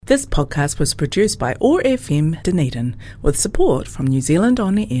This podcast was produced by OAR FM Dunedin with support from New Zealand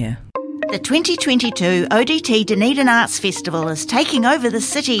On Air. The 2022 ODT Dunedin Arts Festival is taking over the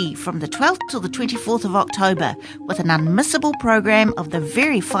city from the 12th to the 24th of October with an unmissable program of the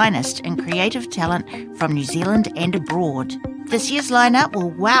very finest in creative talent from New Zealand and abroad. This year's lineup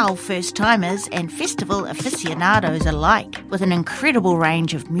will wow first-timers and festival aficionados alike with an incredible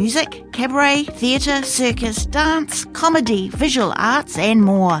range of music, cabaret, theatre, circus, dance, comedy, visual arts and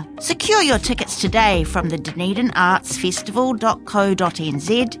more. Secure your tickets today from the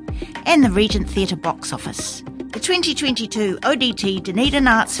DunedinArtsFestival.co.nz and the Regent Theatre box office. The 2022 ODT Dunedin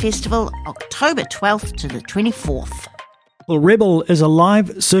Arts Festival, October 12th to the 24th. Well, Rebel is a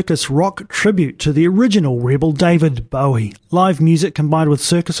live circus rock tribute to the original Rebel, David Bowie. Live music combined with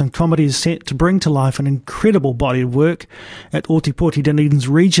circus and comedy is set to bring to life an incredible body of work at Ōtepoti Dunedin's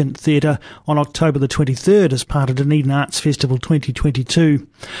Regent Theatre on October the 23rd as part of Dunedin Arts Festival 2022.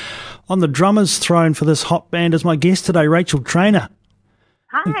 On the drummer's throne for this hot band is my guest today, Rachel Trainer.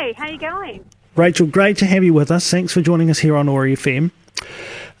 Hi, how are you going? Rachel, great to have you with us. Thanks for joining us here on OAR FM.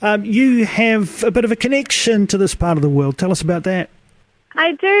 You have a bit of a connection to this part of the world. Tell us about that.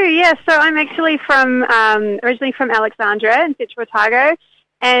 I do, yeah. So I'm actually originally from Alexandra in Central Otago,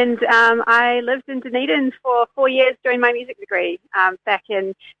 and I lived in Dunedin for 4 years doing my music degree back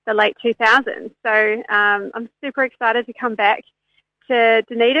in the late 2000s. So I'm super excited to come back to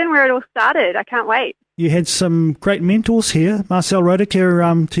Dunedin where it all started. I can't wait. You had some great mentors here. Marcel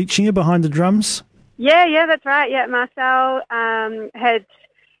Rodecker teaching you behind the drums. Yeah, that's right. Yeah, Marcel had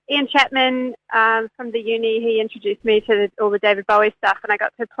Ian Chapman from the uni. He introduced me to all the David Bowie stuff, and I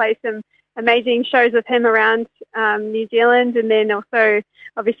got to play some amazing shows with him around New Zealand, and then also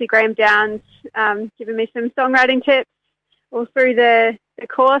obviously Graham Downs giving me some songwriting tips all through the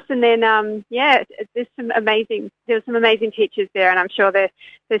course. And then there's some amazing teachers there, and I'm sure there's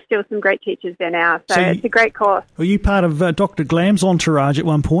still some great teachers there now. So it's a great course. Were you part of Dr. Glam's entourage at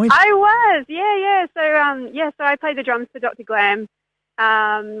one point? I was, yeah. So I played the drums for Dr. Glam.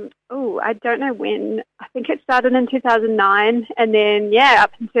 I don't know when. I think it started in 2009, and then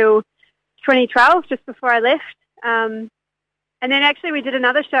up until 2012, just before I left. And then actually we did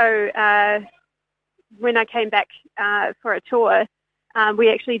another show when I came back for a tour. We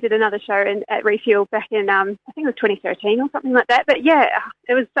actually did another show at Refuel back in I think it was 2013 or something like that. But yeah,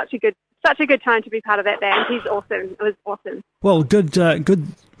 it was such a good time to be part of that band. He's awesome. It was awesome. Well, good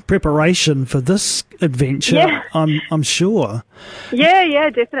preparation for this adventure, yeah. I'm sure. Yeah,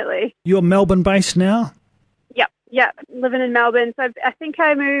 definitely. You're Melbourne-based now? Yep, living in Melbourne. So I think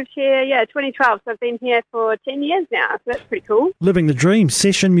I moved here, 2012, so I've been here for 10 years now, so that's pretty cool. Living the dream,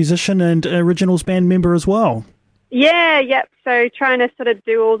 session musician and originals band member as well. Yeah, so trying to sort of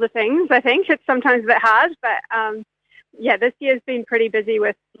do all the things, I think. It's sometimes a bit hard, but this year's been pretty busy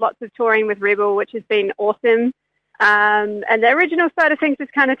with lots of touring with Rebel, which has been awesome. And the original side of things has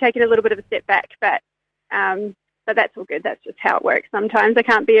kind of taken a little bit of a step back, but that's all good. That's just how it works. Sometimes I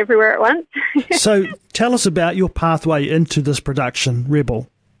can't be everywhere at once. So tell us about your pathway into this production, Rebel.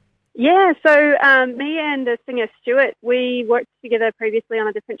 Yeah, so me and the singer Stuart, we worked together previously on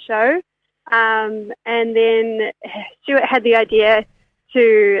a different show, and then Stuart had the idea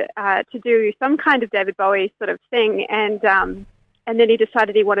to do some kind of David Bowie sort of thing, and then he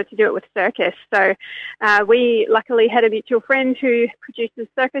decided he wanted to do it with circus. So we luckily had a mutual friend who produces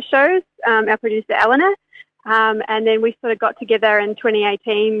circus shows, our producer Eleanor, and then we sort of got together in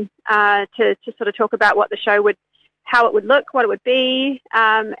 2018 to sort of talk about what the show how it would look, what it would be,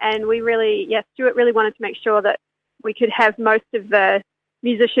 and Stuart really wanted to make sure that we could have most of the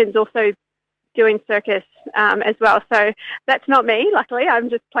musicians also doing circus as well. So that's not me, luckily. I'm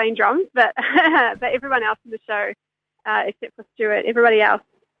just playing drums, but everyone else in the show, except for Stuart, everybody else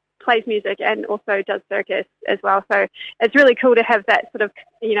plays music and also does circus as well. So it's really cool to have that sort of,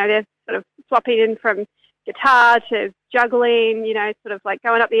 they're sort of swapping in from guitar to juggling, sort of like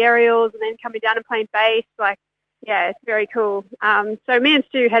going up the aerials and then coming down and playing bass. It's very cool. So me and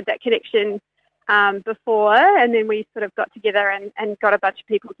Stu had that connection before, and then we sort of got together and got a bunch of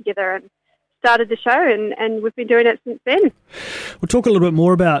people together and started the show, and we've been doing it since then. We'll talk a little bit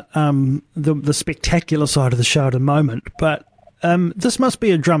more about the spectacular side of the show in a moment, but this must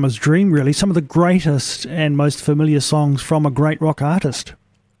be a drummer's dream, really. Some of the greatest and most familiar songs from a great rock artist.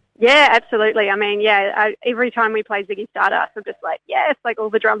 Yeah, absolutely. I mean, every time we play Ziggy Stardust, I'm just like, yes, like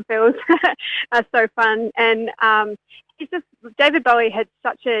all the drum fills are so fun. And David Bowie had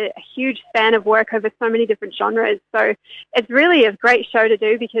such a huge span of work over so many different genres. So it's really a great show to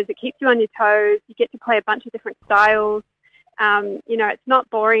do because it keeps you on your toes. You get to play a bunch of different styles. It's not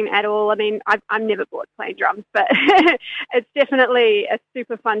boring at all. I mean, I'm never bored playing drums, but it's definitely a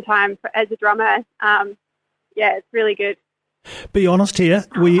super fun time as a drummer. It's really good. Be honest here.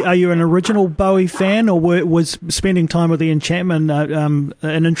 Are you an original Bowie fan, or was spending time with Ian Chapman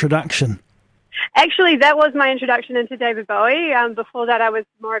an introduction? Actually, that was my introduction into David Bowie. Before that, I was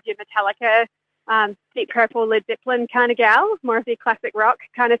more of your Metallica, Deep Purple, Led Zeppelin kind of gal, more of the classic rock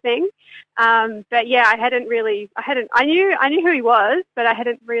kind of thing. But yeah, I knew who he was, but I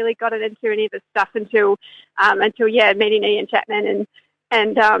hadn't really gotten into any of his stuff until meeting Ian Chapman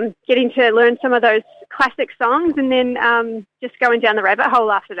and getting to learn some of those classic songs, and then just going down the rabbit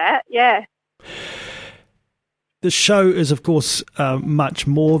hole after that. Yeah. The show is, of course, much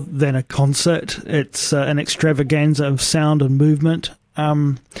more than a concert. It's an extravaganza of sound and movement.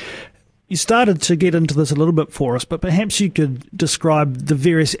 You started to get into this a little bit for us, but perhaps you could describe the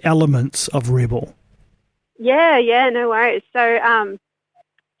various elements of Rebel. Yeah, no worries. So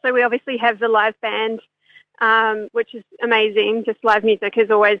we obviously have the live band, which is amazing. Just live music is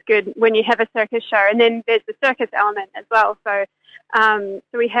always good when you have a circus show. And then there's the circus element as well. So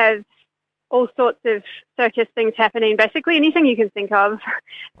we have all sorts of circus things happening. Basically anything you can think of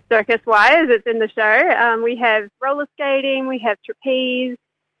circus-wise, it's in the show. We have roller skating, we have trapeze.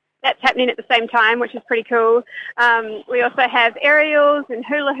 That's happening at the same time, which is pretty cool. We also have aerials and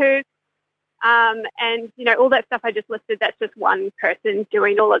hula hoops. And, all that stuff I just listed, that's just one person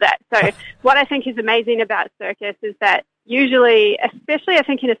doing all of that. So what I think is amazing about circus is that usually, especially I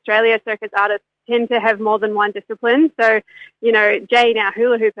think in Australia, circus artists tend to have more than one discipline. So, Jane, our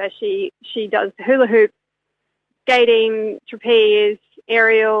hula hooper, she does hula hoop, skating, trapeze,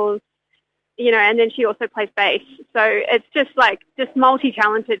 aerials, and then she also plays bass. So it's just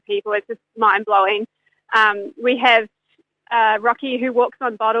multi-talented people. It's just mind-blowing. We have Rocky, who walks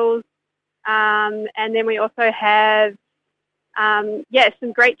on bottles. And then we also have,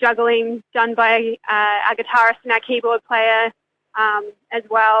 some great juggling done by our guitarist and our keyboard player as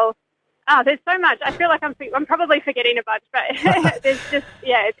well. Oh, there's so much. I feel like I'm probably forgetting a bunch, but there's just,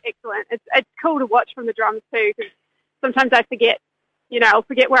 it's excellent. It's cool to watch from the drums too, because sometimes I forget. I'll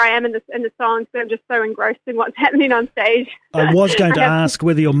forget where I am in the song, so I'm just so engrossed in what's happening on stage. I was going to ask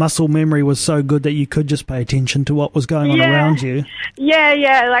whether your muscle memory was so good that you could just pay attention to what was going on around you.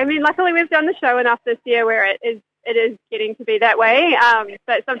 Yeah. I mean, luckily we've done the show enough this year where it is getting to be that way.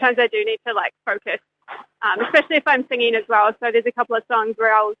 But sometimes I do need to focus, especially if I'm singing as well. So there's a couple of songs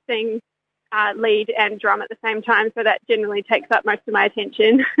where I'll sing lead and drum at the same time, so that generally takes up most of my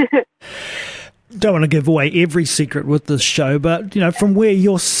attention. Don't want to give away every secret with this show, but, from where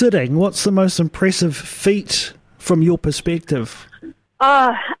you're sitting, what's the most impressive feat from your perspective?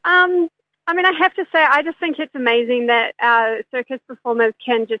 I have to say, I just think it's amazing that circus performers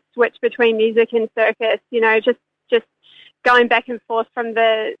can just switch between music and circus, just going back and forth from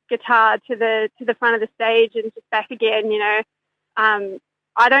the guitar to the front of the stage and just back again,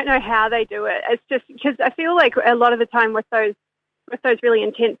 I don't know how they do it. It's just because I feel like a lot of the time with those really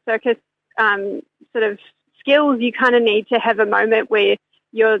intense circus sort of skills, you kind of need to have a moment where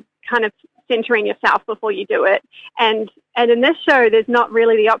you're kind of centering yourself before you do it. And in this show, there's not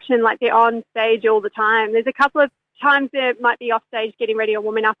really the option, they're on stage all the time. There's a couple of times they might be off stage getting ready or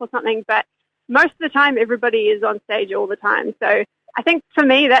warming up or something, but most of the time everybody is on stage all the time. So I think for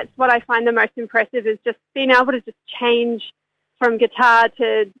me, that's what I find the most impressive, is just being able to just change from guitar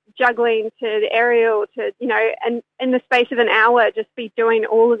to juggling to the aerial to, and in the space of an hour, just be doing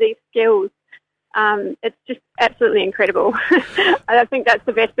all of these skills. It's just absolutely incredible. I think that's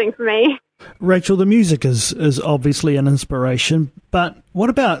the best thing for me. Rachel, the music is obviously an inspiration, but what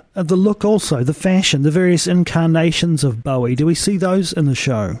about the look also, the fashion, the various incarnations of Bowie? Do we see those in the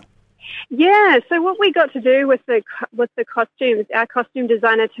show? Yeah, so what we got to do with the costumes, our costume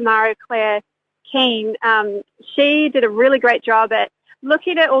designer, Tamara Claire Keane, she did a really great job at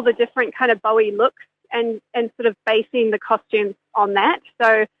looking at all the different kind of Bowie looks and sort of basing the costumes on that.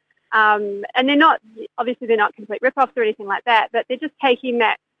 So, and they're not complete rip-offs or anything like that, but they're just taking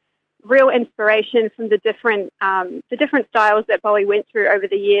that real inspiration from the different styles that Bowie went through over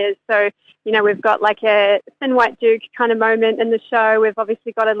the years. So, we've got a Thin White Duke kind of moment in the show. We've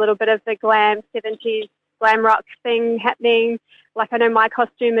obviously got a little bit of the glam 70s glam rock thing happening. I know my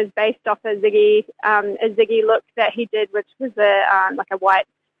costume is based off a Ziggy look that he did, which was a white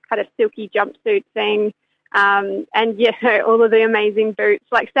kind of silky jumpsuit thing. And all of the amazing boots.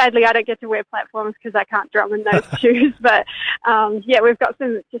 Sadly, I don't get to wear platforms because I can't drum in those shoes. But we've got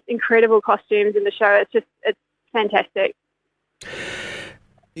some just incredible costumes in the show. It's fantastic.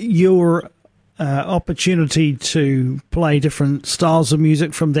 Your opportunity to play different styles of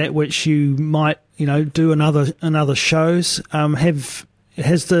music from that which you might do another shows.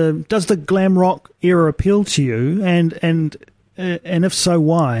 Does the glam rock era appeal to you, and if so,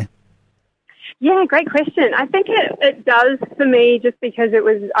 why? Yeah, great question. I think it does for me, just because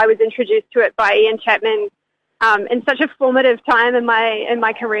I was introduced to it by Ian Chapman in such a formative time in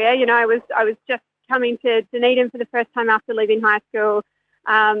my career. I was just coming to Dunedin for the first time after leaving high school.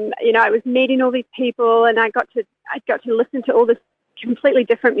 I was meeting all these people, and I got to listen to all this completely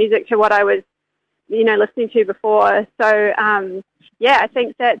different music to what I was listening to before. So I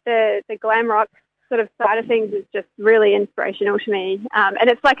think that the glam rock sort of side of things is just really inspirational to me. And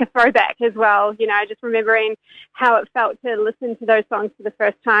it's like a throwback as well, just remembering how it felt to listen to those songs for the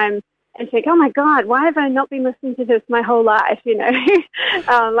first time and think, oh my God, why have I not been listening to this my whole life?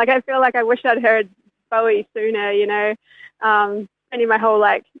 I feel like I wish I'd heard Bowie sooner, spending my whole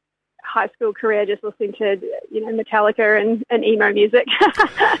high school career just listening to Metallica and emo music.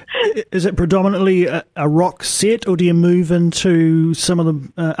 Is it predominantly a rock set, or do you move into some of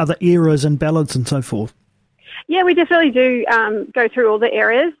the other eras and ballads and so forth? Yeah, we definitely do go through all the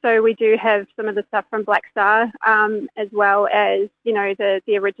areas. So we do have some of the stuff from Black Star, as well as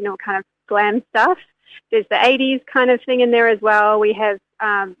the original kind of glam stuff. There's the 80s kind of thing in there as well. We have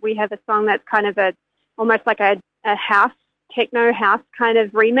a song that's kind of almost like a house, techno house kind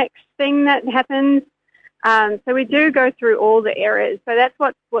of remix thing that happens. So we do go through all the eras. So that's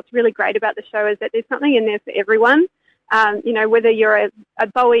what's really great about the show, is that there's something in there for everyone. Whether you're a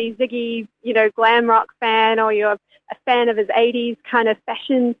Bowie, Ziggy, glam rock fan, or you're a fan of his 80s kind of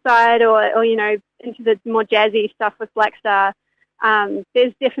fashion side, or into the more jazzy stuff with Black Star,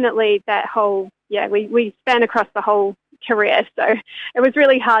 there's definitely that whole, we span across the whole career. So it was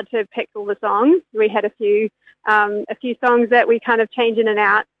really hard to pick all the songs. We had a few songs that we kind of change in and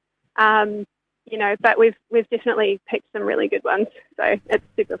out, but we've definitely picked some really good ones. So it's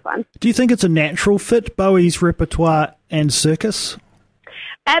super fun. Do you think it's a natural fit, Bowie's repertoire and circus?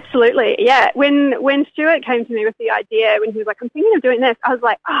 Absolutely, yeah. When Stuart came to me with the idea, when he was like, I'm thinking of doing this, I was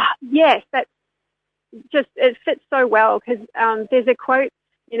like, yes, that's just, it fits so well, because there's a quote,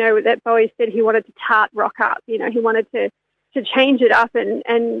 that Bowie said he wanted to tart rock up. He wanted to change it up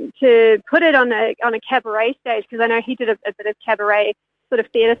and to put it on a cabaret stage, because I know he did a bit of cabaret sort of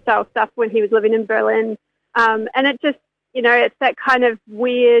theatre style stuff when he was living in Berlin. And it just, it's that kind of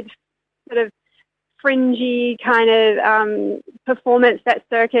weird sort of fringy kind of performance that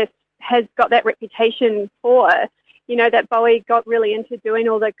circus has got that reputation for, that Bowie got really into doing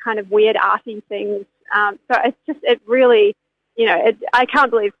all the kind of weird arty things. So it really, I can't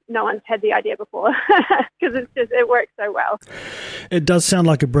believe no one's had the idea before, because it works so well. It does sound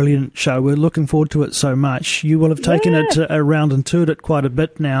like a brilliant show. We're looking forward to it so much. You will have taken it around and toured it quite a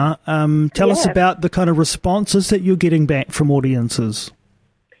bit now. Tell us about the kind of responses that you're getting back from audiences.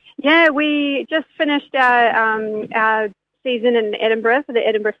 Yeah, we just finished our season in Edinburgh for the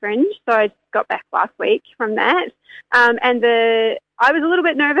Edinburgh Fringe, so I got back last week from that. I was a little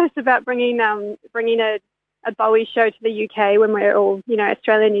bit nervous about bringing a Bowie show to the UK when we're all,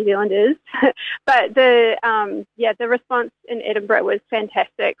 Australia, New Zealanders. But the response in Edinburgh was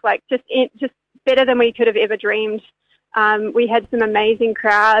fantastic. Just better than we could have ever dreamed. We had some amazing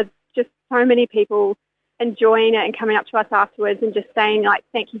crowds, just so many people enjoying it and coming up to us afterwards and just saying,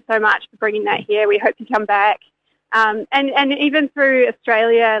 thank you so much for bringing that here. We hope to come back. And even through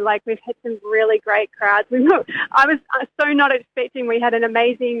Australia, we've had some really great crowds. I was so not expecting. We had an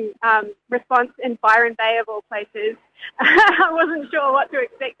amazing response in Byron Bay, of all places. I wasn't sure what to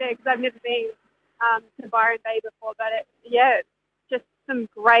expect there, because I've never been to Byron Bay before. But just some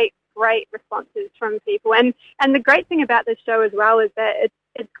great responses from people. And the great thing about this show as well is that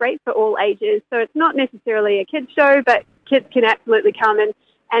it's great for all ages. So it's not necessarily a kids show, but kids can absolutely come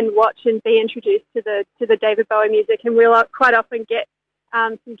and watch and be introduced to the David Bowie music. And we'll quite often get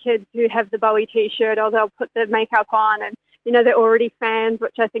some kids who have the Bowie T-shirt, or they'll put the makeup on, and they're already fans,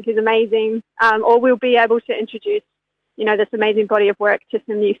 which I think is amazing. Or we'll be able to introduce this amazing body of work to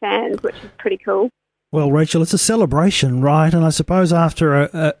some new fans, which is pretty cool. Well, Rachel, it's a celebration, right? And I suppose after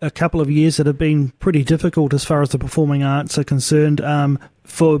a couple of years that have been pretty difficult as far as the performing arts are concerned,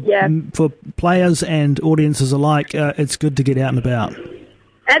 for players and audiences alike, it's good to get out and about.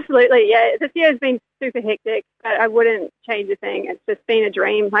 Absolutely, yeah. This year has been super hectic, but I wouldn't change a thing. It's just been a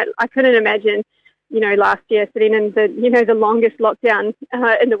dream. I couldn't imagine, last year sitting in the longest lockdown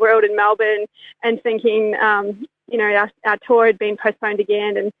in the world in Melbourne and thinking, our tour had been postponed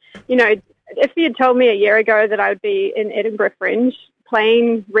again. And, if you had told me a year ago that I would be in Edinburgh Fringe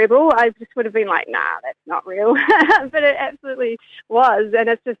playing Rebel, I just would have been like, nah, that's not real. But it absolutely was. And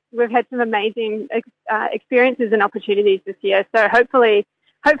it's just, we've had some amazing experiences and opportunities this year. So hopefully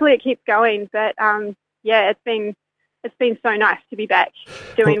hopefully it keeps going. But it's been so nice to be back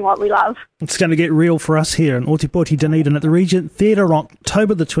doing what we love. It's going to get real for us here in Ōtepoti, Dunedin, at the Regent Theatre on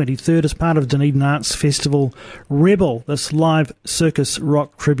October the 23rd as part of Dunedin Arts Festival Rebel, this live circus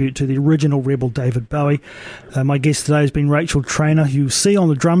rock tribute to the original Rebel David Bowie. My guest today has been Rachel Trainer, who you see on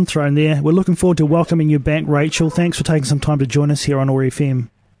the drum throne there. We're looking forward to welcoming you back, Rachel. Thanks for taking some time to join us here on OAR FM.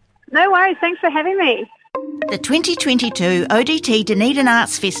 No worries. Thanks for having me. The 2022 ODT Dunedin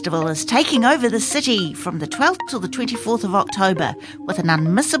Arts Festival is taking over the city from the 12th till the 24th of October with an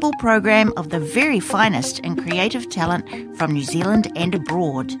unmissable program of the very finest in creative talent from New Zealand and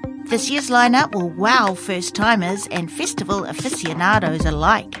abroad. This year's lineup will wow first-timers and festival aficionados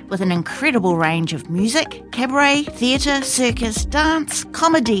alike with an incredible range of music, cabaret, theatre, circus, dance,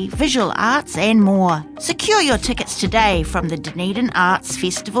 comedy, visual arts and more. Secure your tickets today from the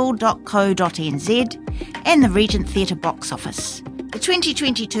DunedinArtsFestival.co.nz and the Regent Theatre box office. The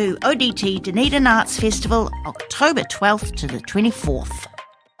 2022 ODT Dunedin Arts Festival, October 12th to the 24th.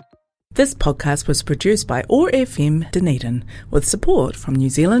 This podcast was produced by OAR FM Dunedin with support from New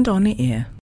Zealand On Air.